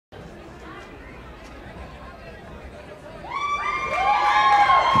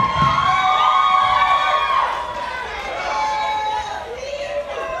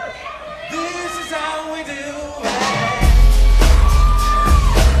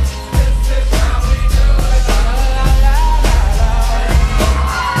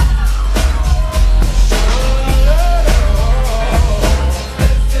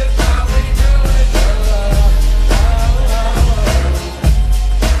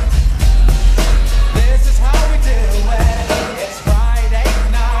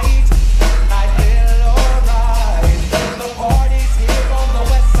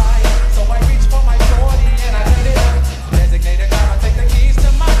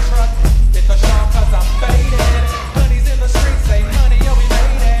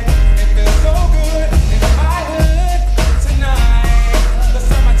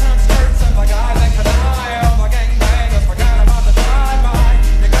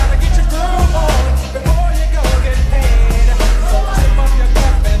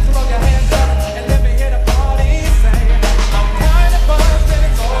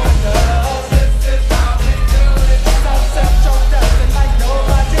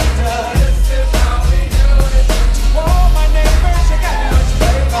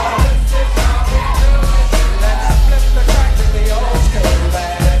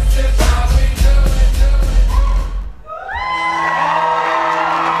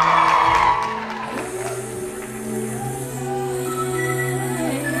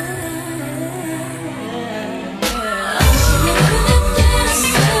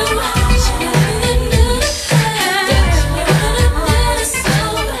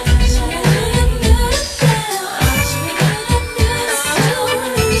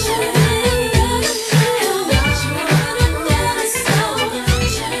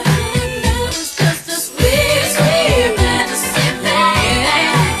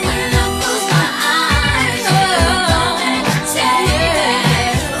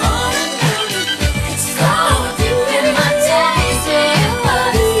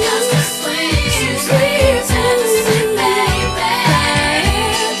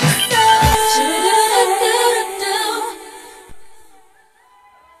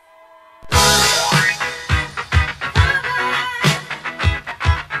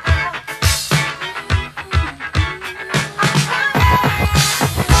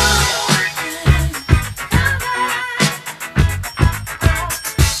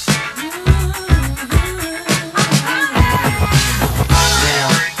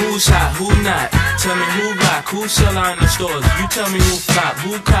not? Tell me who rock, who sell out in the stores. You tell me who flop,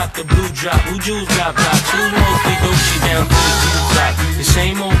 who cop the blue drop, who jewels got blocks, who mostly Gucci down to the G-drop. The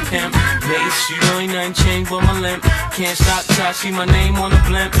same old pimp, base, you know ain't nothing changed but my limp. Can't stop till I see my name on the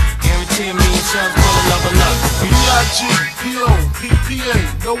blimp. Guarantee me yourself for the level up. B.I.G, P.O, P.P.A,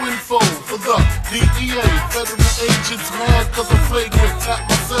 no info for the DEA. Federal agents mad cause I'm flagrant. Tap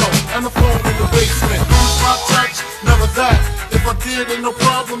myself and the phone in the basement. Lose my touch, never that. If I did, ain't no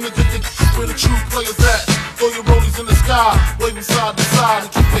problem to get the where the true players at. Throw your rollies in the sky, waving side to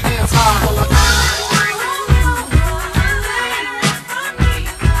side.